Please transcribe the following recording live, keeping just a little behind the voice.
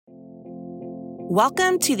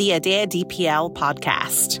Welcome to the ADEA DPL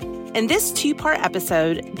podcast. In this two-part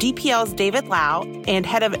episode, DPL's David Lau and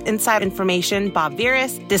Head of Inside Information Bob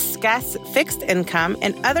Veras discuss fixed income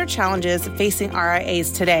and other challenges facing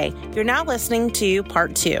RIAs today. You're now listening to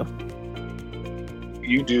part two.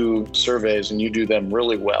 You do surveys and you do them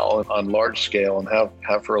really well on large scale and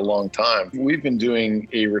have for a long time. We've been doing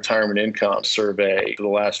a retirement income survey for the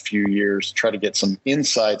last few years to try to get some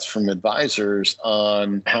insights from advisors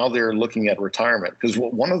on how they're looking at retirement. Because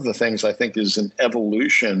one of the things I think is an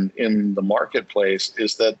evolution in the marketplace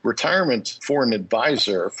is that retirement for an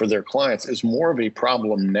advisor, for their clients, is more of a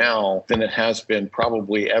problem now than it has been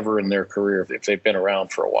probably ever in their career if they've been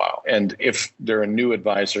around for a while. And if they're a new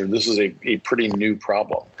advisor, this is a pretty new problem.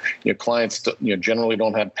 Clients generally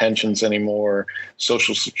don't have pensions anymore.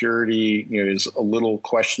 Social Security is a little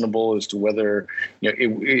questionable as to whether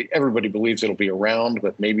everybody believes it'll be around,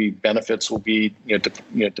 but maybe benefits will be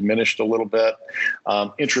diminished a little bit.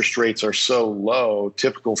 Interest rates are so low.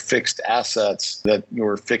 Typical fixed assets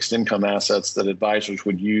or fixed income assets that advisors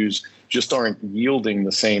would use just aren't yielding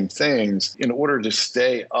the same things. In order to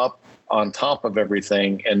stay up on top of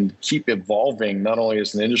everything and keep evolving, not only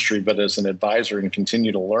as an industry, but as an advisor, and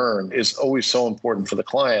continue to learn, is always so important for the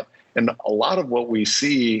client. And a lot of what we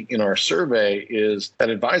see in our survey is that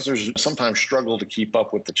advisors sometimes struggle to keep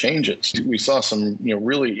up with the changes. We saw some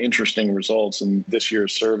really interesting results in this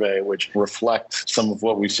year's survey, which reflect some of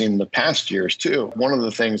what we've seen in the past years too. One of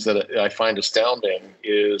the things that I find astounding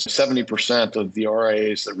is 70% of the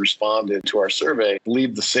RIAs that responded to our survey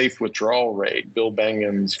believe the safe withdrawal rate, Bill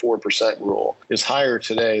Bengen's 4% rule, is higher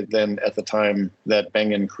today than at the time that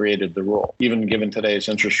Bengen created the rule, even given today's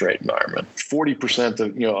interest rate environment. 40%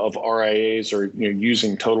 of RIAs are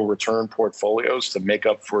using total return portfolios to make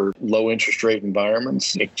up for low interest rate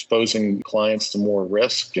environments, exposing clients to more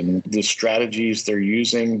risk, and the strategies they're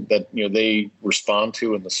using that they respond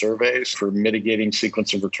to in the surveys for mitigating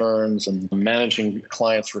sequence of returns and managing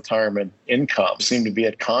clients' retirement income seem to be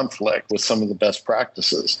at conflict with some of the best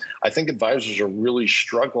practices. I think advisors are really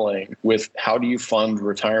struggling with how do you fund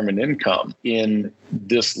retirement income in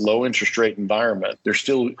this low interest rate environment. They're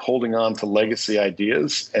still holding on to legacy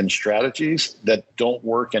ideas and strategies that don't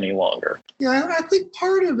work any longer. Yeah, and I think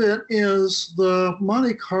part of it is the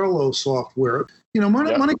Monte Carlo software.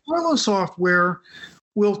 Monte Carlo software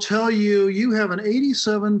will tell you have an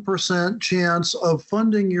 87% chance of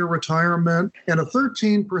funding your retirement and a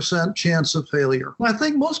 13% chance of failure. I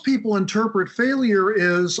think most people interpret failure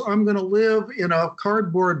as I'm going to live in a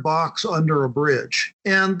cardboard box under a bridge.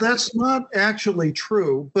 And that's not actually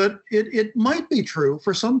true, but it might be true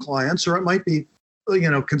for some clients, or it might be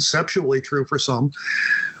conceptually true for some.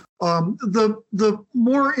 The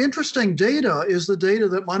more interesting data is the data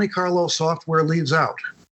that Monte Carlo software leaves out.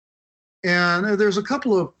 And there's a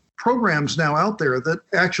couple of programs now out there that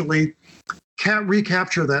actually can't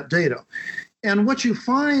recapture that data. And what you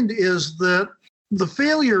find is that the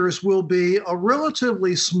failures will be a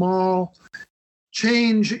relatively small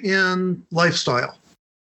change in lifestyle.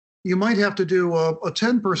 You might have to do a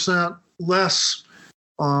 10% less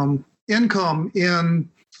income in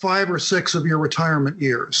 5 or 6 of your retirement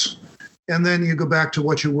years, and then you go back to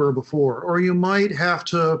what you were before. Or you might have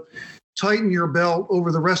to tighten your belt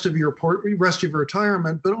over the rest of your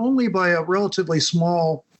retirement, but only by a relatively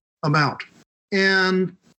small amount.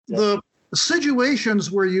 And the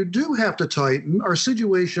situations where you do have to tighten are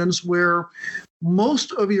situations where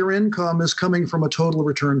most of your income is coming from a total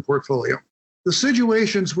return portfolio. The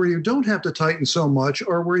situations where you don't have to tighten so much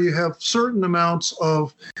are where you have certain amounts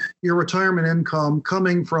of your retirement income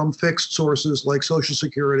coming from fixed sources like Social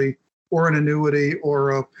Security or an annuity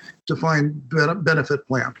or a defined benefit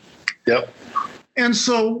plan. Yep. And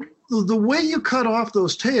so the way you cut off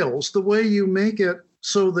those tails, the way you make it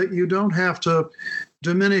so that you don't have to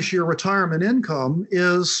diminish your retirement income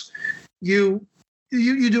is you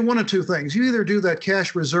do one of two things. You either do that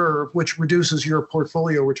cash reserve, which reduces your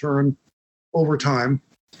portfolio return over time,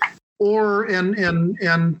 or and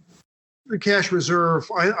the cash reserve,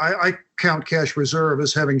 I count cash reserve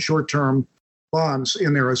as having short-term bonds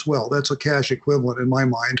in there as well. That's a cash equivalent in my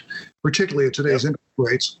mind, particularly at today's interest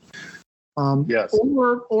rates. Yes.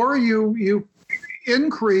 Or you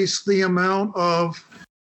increase the amount of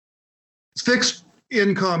fixed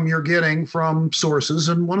income you're getting from sources,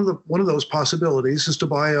 and one of those possibilities is to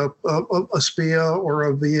buy a SPIA or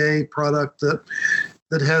a VA product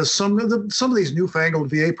that has some of these newfangled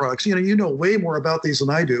VA products. You know way more about these than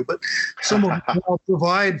I do, but some of them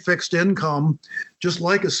provide fixed income just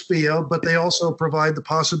like a SPIA, but they also provide the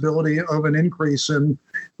possibility of an increase in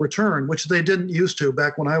return, which they didn't used to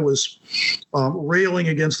back when I was railing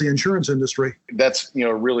against the insurance industry. That's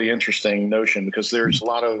a really interesting notion, because there's a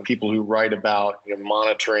lot of people who write about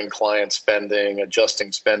monitoring client spending,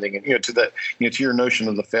 adjusting spending, and to your notion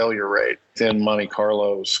of the failure rate within Monte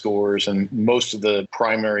Carlo scores and most of the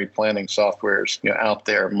primary planning softwares out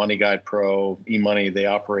there, Money Guide Pro, eMoney, they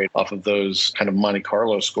operate off of those kind of Monte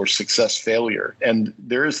Carlo scores, success failure. And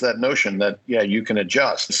there is that notion that, you can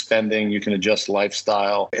adjust spending, you can adjust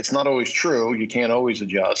lifestyle. It's not always true. You can't always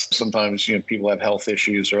adjust. Sometimes, people have health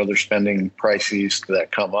issues or other spending crises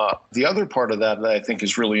that come up. The other part of that I think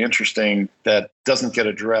is really interesting that doesn't get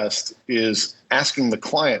addressed is asking the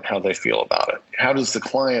client how they feel about it. How does the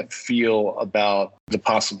client feel about the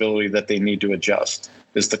possibility that they need to adjust?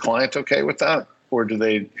 Is the client okay with that? Or do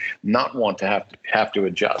they not want to have to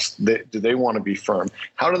adjust? Do they want to be firm?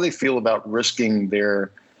 How do they feel about risking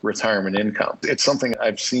their retirement income? It's something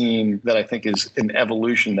I've seen that I think is an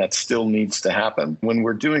evolution that still needs to happen. When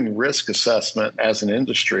we're doing risk assessment as an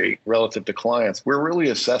industry relative to clients, we're really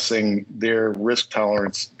assessing their risk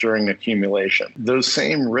tolerance during accumulation. Those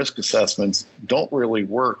same risk assessments don't really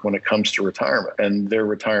work when it comes to retirement and their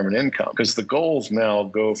retirement income, because the goals now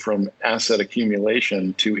go from asset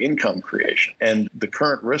accumulation to income creation. And the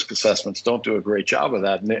current risk assessments don't do a great job of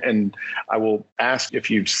that. And I will ask if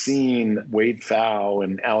you've seen Wade Pfau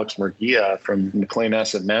and Alex Murguia from McLean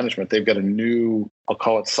Asset Management. They've got a new, I'll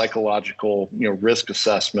call it psychological, risk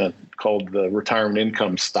assessment called the retirement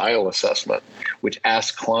income style assessment, which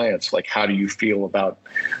asks clients, like, how do you feel about,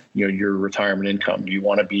 your retirement income? Do you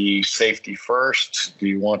want to be safety first? Do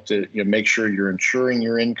you want to make sure you're insuring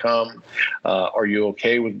your income? Are you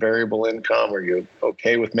okay with variable income? Are you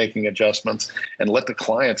okay with making adjustments? And let the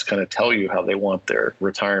clients kind of tell you how they want their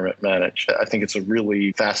retirement managed. I think it's a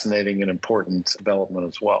really fascinating and important development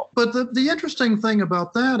as well. But the interesting thing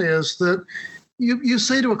about that is that you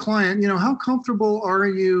say to a client, how comfortable are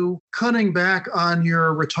you cutting back on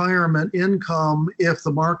your retirement income if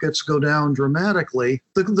the markets go down dramatically?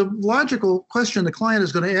 The logical question the client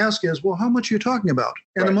is going to ask is, well, how much are you talking about?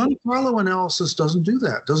 And the Monte Carlo analysis doesn't do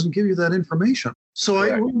that, doesn't give you that information. So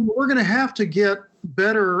we're going to have to get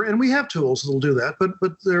better, and we have tools that'll do that, but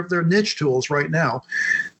they're niche tools right now.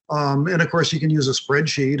 And of course, you can use a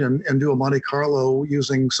spreadsheet and do a Monte Carlo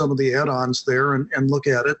using some of the add-ons there and look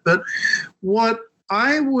at it. But what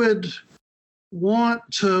I would want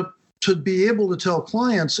to be able to tell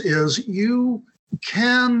clients is you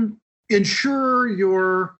can insure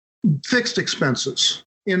your fixed expenses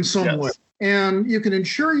in some way. And you can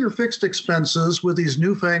insure your fixed expenses with these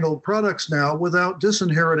newfangled products now without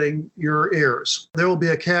disinheriting your heirs. There will be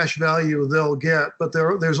a cash value they'll get, but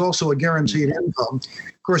there's also a guaranteed income.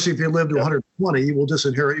 Of course, if you live to 120, you will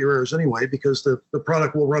disinherit your heirs anyway, because the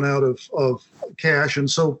product will run out of cash, and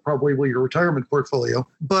so probably will your retirement portfolio.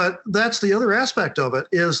 But that's the other aspect of it,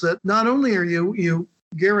 is that not only are you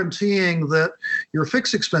guaranteeing that your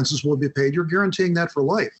fixed expenses will be paid, you're guaranteeing that for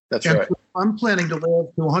life. That's right. I'm planning to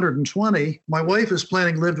live to 120. My wife is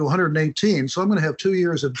planning to live to 118. So I'm going to have 2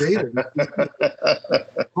 years of data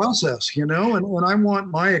process, and I want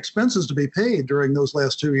my expenses to be paid during those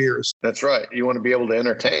last 2 years. That's right. You want to be able to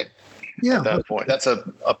entertain. At that point. That's a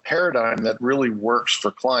paradigm that really works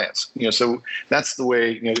for clients. So that's the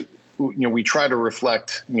way, we try to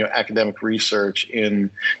reflect, academic research in,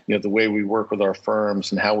 the way we work with our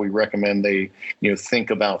firms and how we recommend they, think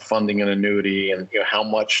about funding an annuity and, how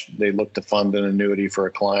much they look to fund an annuity for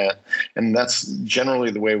a client. And that's generally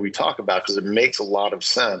the way we talk about, because it makes a lot of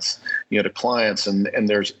sense, to clients. And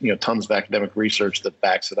there's, tons of academic research that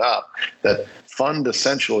backs it up, that fund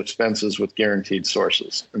essential expenses with guaranteed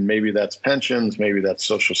sources. And maybe that's pensions, maybe that's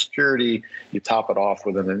Social Security. You top it off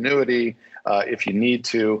with an annuity if you need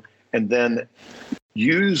to. And then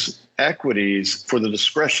use equities for the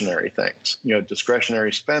discretionary things,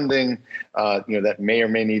 discretionary spending, that may or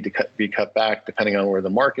may need to be cut back depending on where the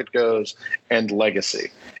market goes, and legacy.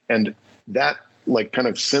 And that kind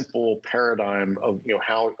of simple paradigm of,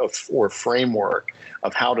 or framework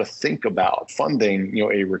of how to think about funding,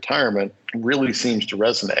 a retirement really seems to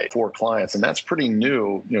resonate for clients. And that's pretty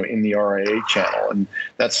new, in the RIA channel. And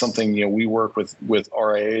that's something, we work with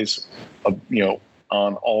RIAs,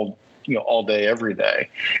 on all day, every day.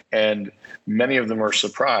 And many of them are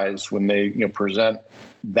surprised when they, present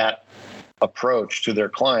that approach to their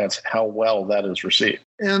clients, how well that is received.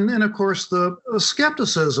 And of course, the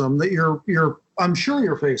skepticism that I'm sure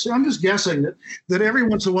you're facing. I'm just guessing that every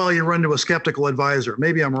once in a while you run to a skeptical advisor.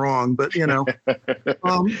 Maybe I'm wrong, but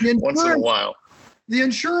once in a while. The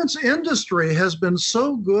insurance industry has been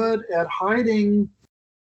so good at hiding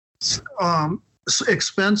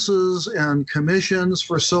expenses and commissions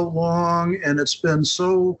for so long, and it's been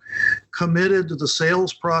so committed to the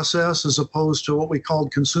sales process as opposed to what we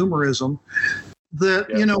called consumerism, that,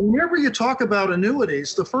 whenever you talk about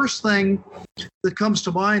annuities, the first thing that comes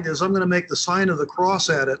to mind is I'm going to make the sign of the cross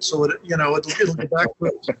at it so it'll go back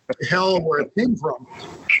to hell where it came from.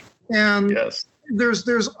 And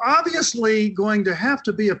there's obviously going to have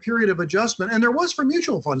to be a period of adjustment, and there was for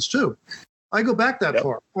mutual funds too. I go back that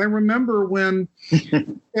far. I remember when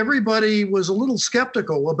everybody was a little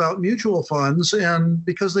skeptical about mutual funds, and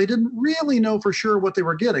because they didn't really know for sure what they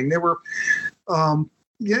were getting. They were,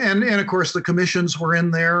 and of course the commissions were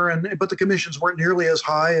in there, but the commissions weren't nearly as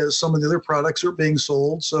high as some of the other products that were being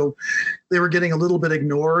sold. So they were getting a little bit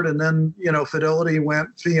ignored. And then, Fidelity went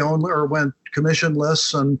fee only or went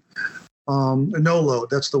commissionless, and no load.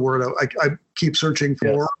 That's the word I keep searching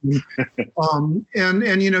for. Yes.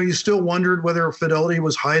 And you still wondered whether Fidelity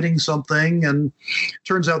was hiding something, and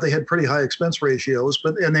turns out they had pretty high expense ratios,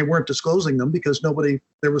 and they weren't disclosing them because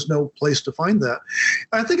there was no place to find that.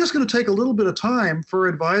 I think it's going to take a little bit of time for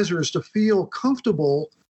advisors to feel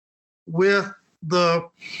comfortable with the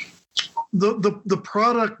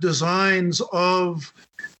product designs of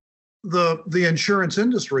the insurance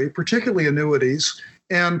industry, particularly annuities.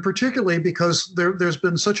 And particularly because there's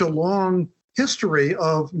been such a long history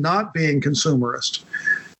of not being consumerist.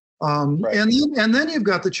 Right. And then you've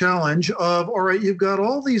got the challenge of, all right, you've got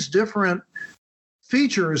all these different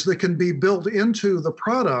features that can be built into the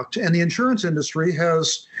product, and the insurance industry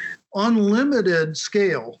has unlimited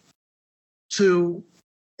scale to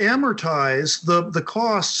amortize the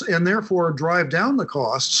costs and therefore drive down the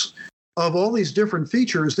costs of all these different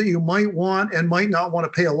features that you might want and might not want to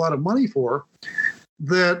pay a lot of money for,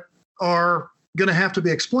 that are going to have to be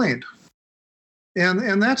explained.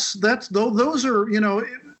 And that's those are,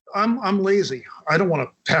 I'm lazy. I don't want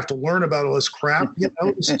to have to learn about all this crap. I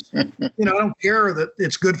don't care that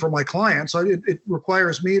it's good for my clients. It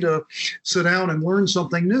requires me to sit down and learn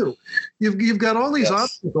something new. You've got all these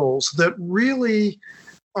obstacles that really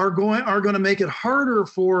are going to make it harder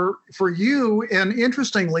for you. And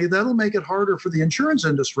interestingly, that'll make it harder for the insurance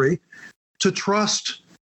industry to trust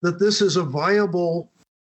that this is a viable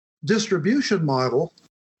distribution model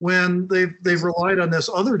when they've relied on this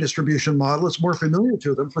other distribution model. It's more familiar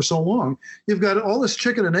to them for so long. You've got all this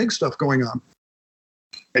chicken and egg stuff going on.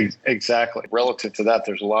 Exactly. Relative to that,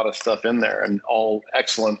 there's a lot of stuff in there, and all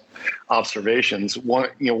excellent observations.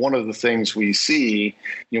 One of the things we see,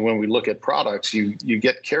 when we look at products, you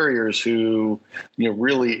get carriers who,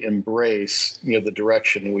 really embrace, the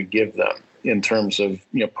direction we give them in terms of,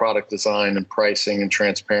 product design and pricing and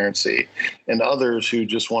transparency, and others who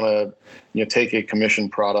just want to, take a commission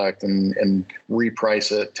product and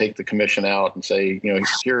reprice it, take the commission out and say,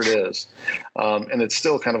 here it is. And it's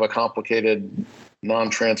still kind of a complicated,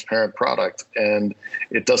 non-transparent product, and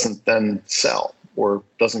it doesn't then sell, or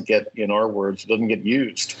doesn't get, in our words, doesn't get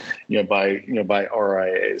used, by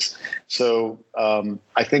RIAs. So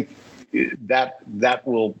I think that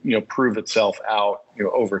will, prove itself out,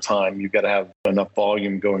 over time. You've got to have enough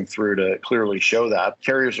volume going through to clearly show that.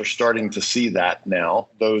 Carriers are starting to see that now.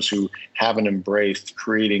 Those who haven't embraced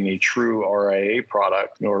creating a true RIA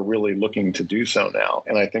product, are really looking to do so now.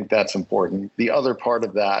 And I think that's important. The other part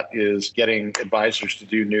of that is getting advisors to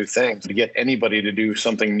do new things. To get anybody to do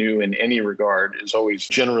something new in any regard is always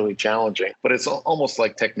generally challenging, but it's almost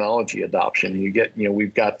like technology adoption.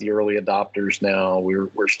 We've got the early adopters now.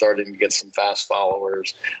 We're starting to get some fast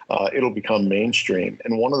followers. It'll become mainstream.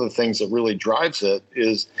 And one of the things that really drives it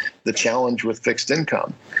is the challenge with fixed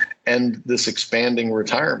income and this expanding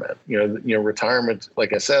retirement. Retirement,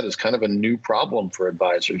 like I said, is kind of a new problem for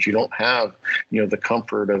advisors. You don't have, the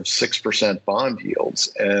comfort of 6% bond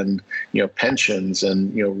yields and, pensions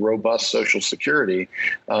and, robust Social Security.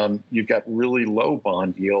 You've got really low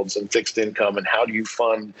bond yields and fixed income. And how do you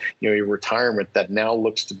fund, a retirement that now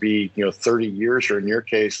looks to be, 30 years, or in your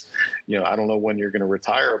case, I don't know when you're going to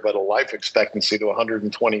retire, but a life expectancy to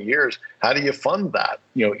 120 years. How do you fund that,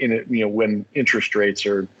 when interest rates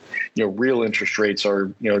are, real interest rates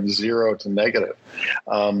are, 0 to negative.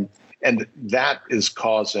 And that is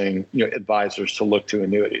causing, advisors to look to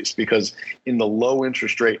annuities, because in the low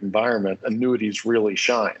interest rate environment, annuities really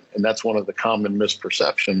shine. And that's one of the common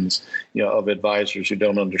misperceptions, of advisors who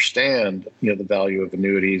don't understand, the value of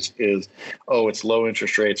annuities is, it's low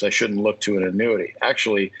interest rates, I shouldn't look to an annuity.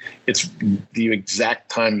 Actually, it's the exact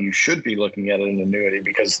time you should be looking at an annuity,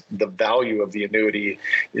 because the value of the annuity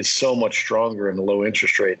is so much stronger in a low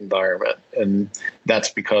interest rate environment. And that's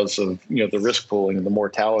because of, the risk pooling and the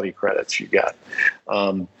mortality credits you get.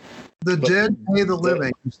 The dead pay the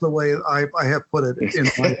living is the way I have put it.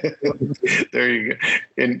 There you go.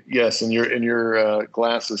 And yes, and your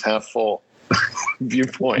glass is half full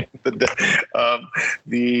viewpoint.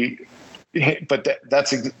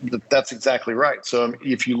 That's exactly right. So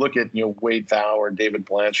if you look at Wade Thau or David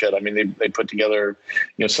Blanchett, I mean they put together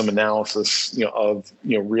some analysis of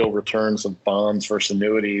real returns of bonds versus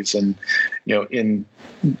annuities, and in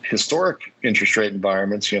historic interest rate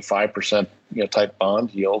environments, 5% type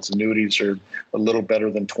bond yields, annuities are a little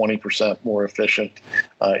better than 20% more efficient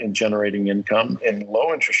in generating income. In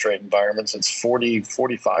low interest rate environments, it's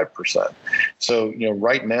 45%. So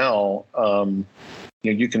right now.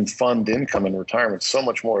 You can fund income in retirement so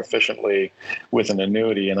much more efficiently with an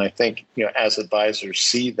annuity. And I think, as advisors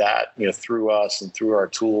see that, through us and through our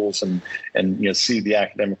tools and see the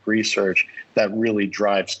academic research, that really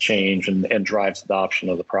drives change and drives adoption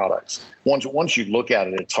of the products. Once you look at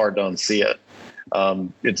it, it's hard to unsee it.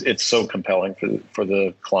 It's so compelling for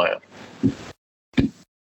the client.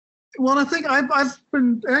 Well, I think I've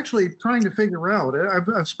been actually trying to figure out,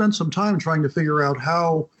 I've spent some time trying to figure out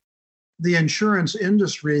how the insurance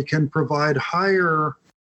industry can provide higher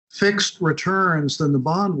fixed returns than the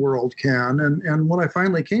bond world can. And what I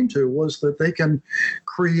finally came to was that they can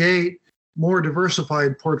create more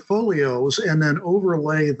diversified portfolios and then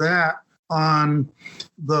overlay that on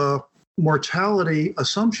the mortality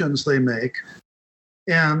assumptions they make,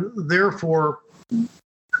 and therefore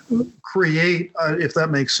create, if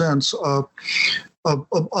that makes sense, a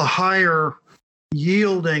higher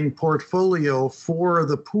yielding portfolio for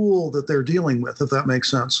the pool that they're dealing with, if that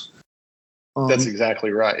makes sense. That's exactly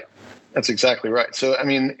right. So, I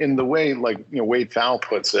mean, in the way, Wade Thau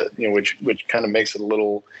puts it, which kind of makes it a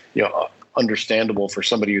little, understandable for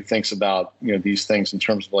somebody who thinks about, these things in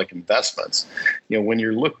terms of investments. When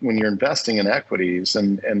you're investing in equities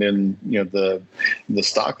and in, the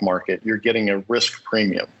stock market, you're getting a risk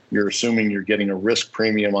premium. You're assuming you're getting a risk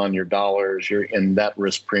premium on your dollars, and that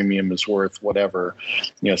risk premium is worth whatever,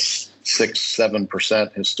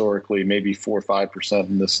 6-7% historically, maybe 4 or 5%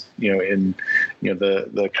 in this, in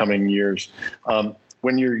the coming years.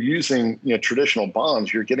 When you're using traditional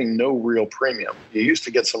bonds, you're getting no real premium. You used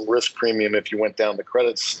to get some risk premium if you went down the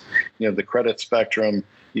credits, the credit spectrum.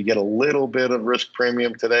 You get a little bit of risk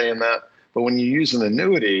premium today in that. But when you use an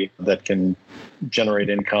annuity that can generate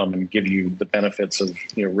income and give you the benefits of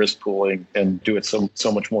risk pooling and do it so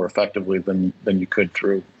much more effectively than you could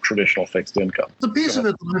through traditional fixed income. The piece of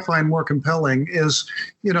it that I find more compelling is,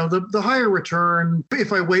 the higher return.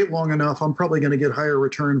 If I wait long enough, I'm probably going to get higher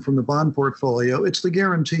return from the bond portfolio. It's the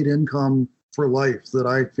guaranteed income for life that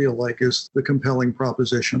I feel like is the compelling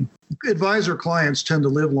proposition. Advisor clients tend to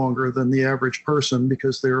live longer than the average person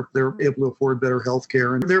because they're able to afford better health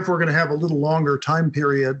care and therefore going to have a little longer time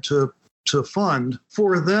period to fund.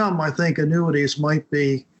 For them, I think annuities might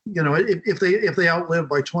be, if they outlive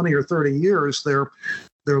by 20 or 30 years, their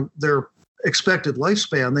expected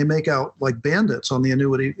lifespan, they make out like bandits on the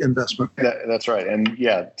annuity investment. That's right. And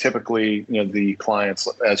typically, the clients,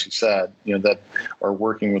 as you said, that are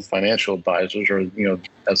working with financial advisors are,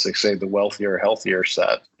 as they say, the wealthier, healthier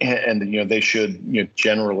set. And they should,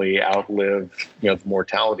 generally outlive, the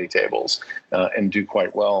mortality tables and do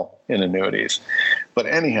quite well in annuities. But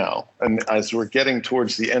anyhow, and as we're getting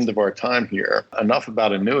towards the end of our time here, enough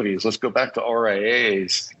about annuities. Let's go back to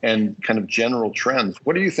RIAs and kind of general trends.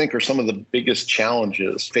 What do you think are some of the biggest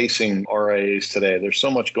challenges facing RIAs today? There's so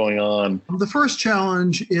much going on. The first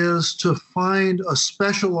challenge is to find a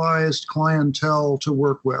specialized clientele to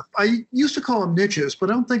work with. I used to call them niches, but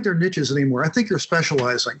I don't think they're niches anymore. I think they're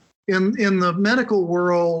specializing. In the medical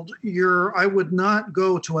world, I would not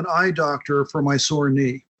go to an eye doctor for my sore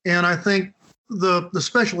knee. And I think the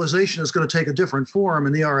specialization is going to take a different form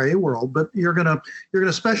in the RIA world, but you're going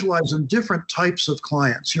to specialize in different types of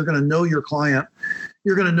clients. You're going to know your client.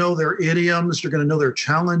 You're going to know their idioms. You're going to know their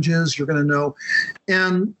challenges. You're going to know,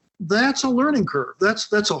 and that's a learning curve.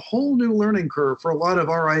 That's a whole new learning curve for a lot of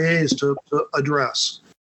RIAs to address.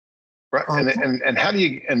 Right, and how do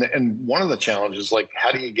you? And one of the challenges,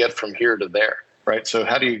 how do you get from here to there? Right. So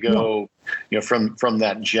how do you go, from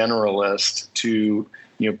that generalist to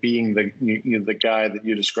being the guy that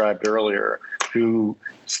you described earlier, who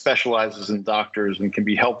specializes in doctors and can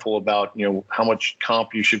be helpful about how much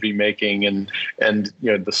comp you should be making and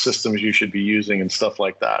the systems you should be using and stuff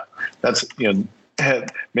like that. That's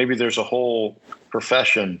maybe there's a whole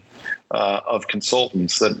profession of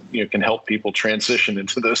consultants that can help people transition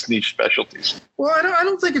into those niche specialties. Well, I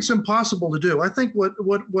don't think it's impossible to do. I think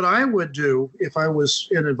what I would do if I was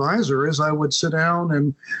an advisor is I would sit down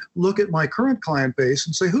and look at my current client base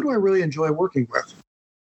and say, who do I really enjoy working with?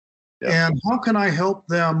 And how can I help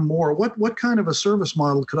them more? What kind of a service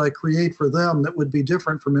model could I create for them that would be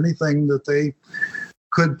different from anything that they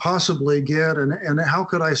could possibly get? And how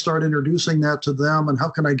could I start introducing that to them? And how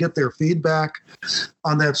can I get their feedback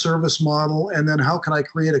on that service model? And then how can I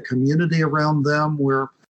create a community around them where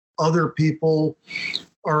other people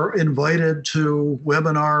are invited to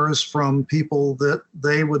webinars from people that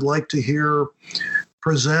they would like to hear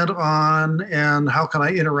present on, and how can I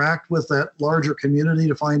interact with that larger community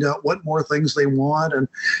to find out what more things they want? And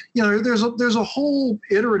there's a whole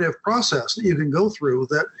iterative process that you can go through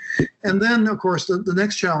that. And then of course the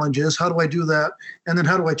next challenge is, how do I do that? And then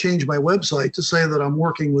how do I change my website to say that I'm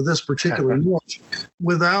working with this particular niche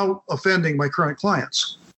without offending my current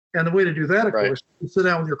clients? And the way to do that, of course, is sit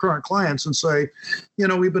down with your current clients and say,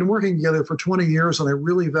 we've been working together for 20 years and I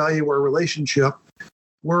really value our relationship.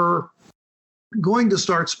 We're going to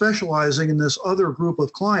start specializing in this other group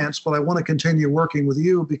of clients, but I want to continue working with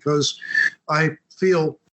you because I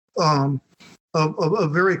feel a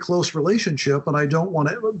very close relationship and I don't want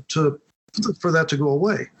for that to go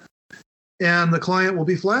away. And the client will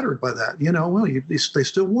be flattered by that. They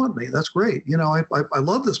still want me. That's great. I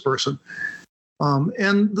love this person.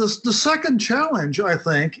 And the second challenge, I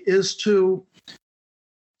think, is to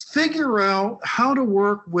figure out how to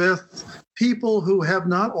work with people who have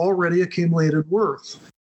not already accumulated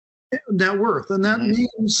net worth. And that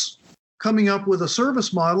means coming up with a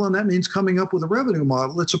service model, and that means coming up with a revenue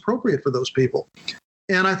model that's appropriate for those people.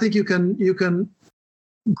 And I think you can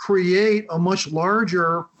create a much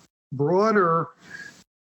larger, broader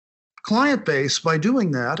client base by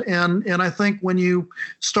doing that. And I think when you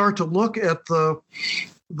start to look at the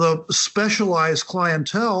specialized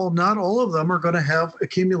clientele, not all of them are going to have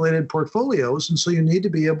accumulated portfolios. And so you need to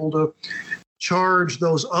be able to charge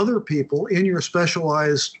those other people in your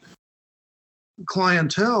specialized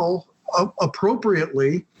clientele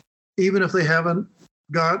appropriately, even if they haven't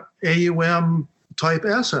got AUM type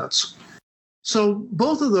assets. So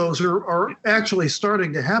both of those are actually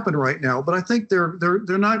starting to happen right now, but I think they're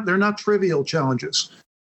not trivial challenges.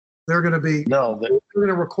 They're going to be they're going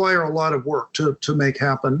to require a lot of work to make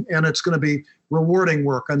happen, and it's going to be rewarding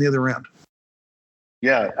work on the other end.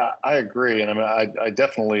 Yeah, I agree, and I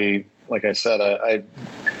definitely, like I said, I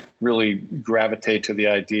really gravitate to the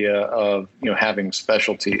idea of having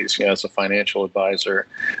specialties. As a financial advisor,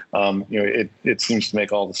 it seems to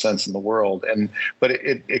make all the sense in the world. But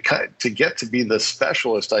it to get to be the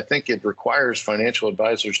specialist, I think it requires financial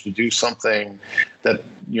advisors to do something that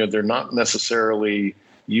they're not necessarily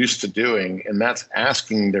used to doing, and that's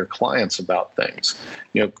asking their clients about things.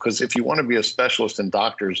 Because if you want to be a specialist in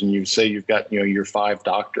doctors and you say you've got your 5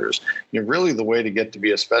 doctors, really the way to get to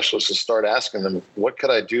be a specialist is start asking them, what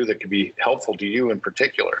could I do that could be helpful to you in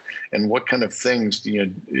particular, and what kind of things do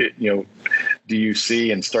you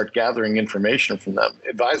see, and start gathering information from them.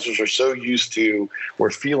 Advisors are so used to or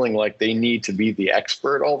feeling like they need to be the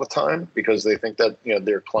expert all the time because they think that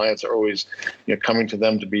their clients are always coming to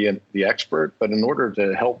them to be the expert. But in order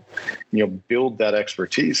to help build that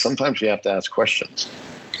expertise, sometimes you have to ask questions.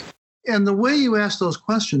 And the way you ask those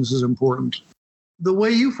questions is important. The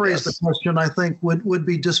way you phrase the question, I think, would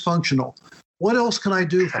be dysfunctional. What else can I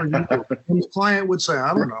do for you? And the client would say,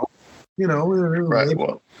 I don't know. Right.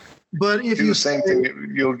 Well, but if do the same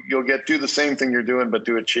thing, you'll do the same thing you're doing, but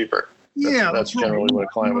do it cheaper. That's generally what a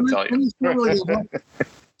client would tell you.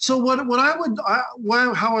 So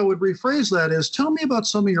how I would rephrase that is, tell me about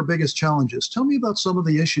some of your biggest challenges. Tell me about some of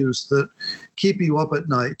the issues that keep you up at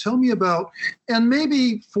night. Tell me about, and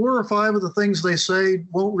maybe 4 or 5 of the things they say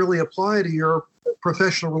won't really apply to your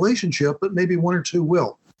professional relationship, but maybe 1 or 2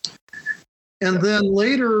 will. And then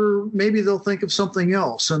later, maybe they'll think of something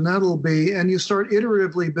else, and and you start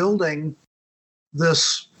iteratively building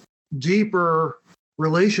this deeper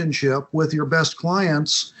relationship with your best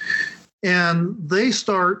clients, and they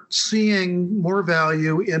start seeing more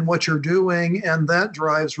value in what you're doing, and that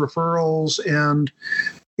drives referrals, and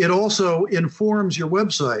it also informs your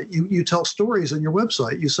website. You tell stories on your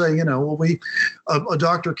website. You say, a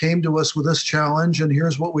doctor came to us with this challenge, and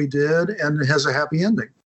here's what we did, and it has a happy ending.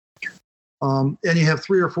 And you have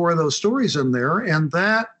 3 or 4 of those stories in there, and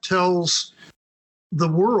that tells the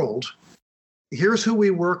world, here's who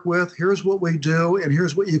we work with, here's what we do, and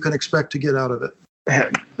here's what you can expect to get out of it.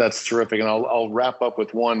 That's terrific. And I'll wrap up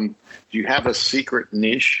with one. Do you have a secret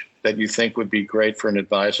niche that you think would be great for an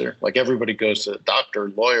advisor? Like everybody goes to a doctor,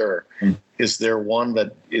 lawyer, Is there one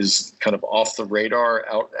that is kind of off the radar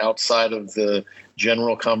outside of the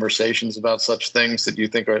general conversations about such things that you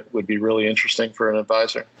think would be really interesting for an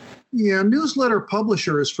advisor? Yeah, newsletter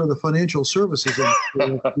publishers for the financial services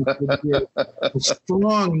industry would be a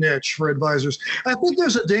strong niche for advisors. I think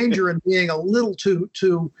there's a danger in being a little too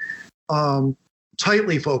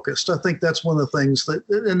tightly focused. I think that's one of the things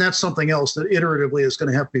and that's something else that iteratively is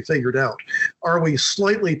going to have to be figured out. Are we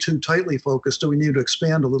slightly too tightly focused? Do we need to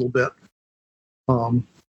expand a little bit?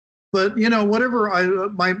 But whatever.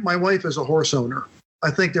 My wife is a horse owner.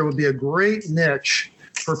 I think there would be a great niche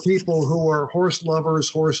for people who are horse lovers,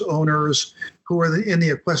 horse owners, who are in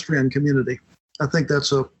the equestrian community. I think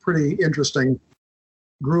that's a pretty interesting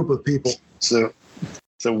group of people. So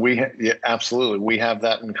absolutely, we have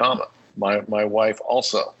that in common. My wife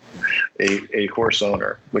also a horse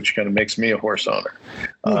owner, which kind of makes me a horse owner.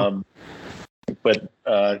 But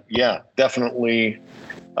definitely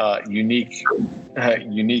unique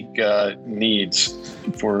needs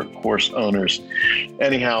for horse owners.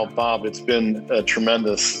 Anyhow, Bob, it's been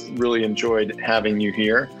tremendous. Really enjoyed having you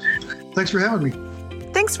here. Thanks for having me.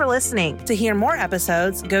 Thanks for listening. To hear more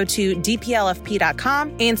episodes, go to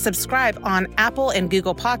dplfp.com and subscribe on Apple and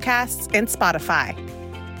Google Podcasts and Spotify.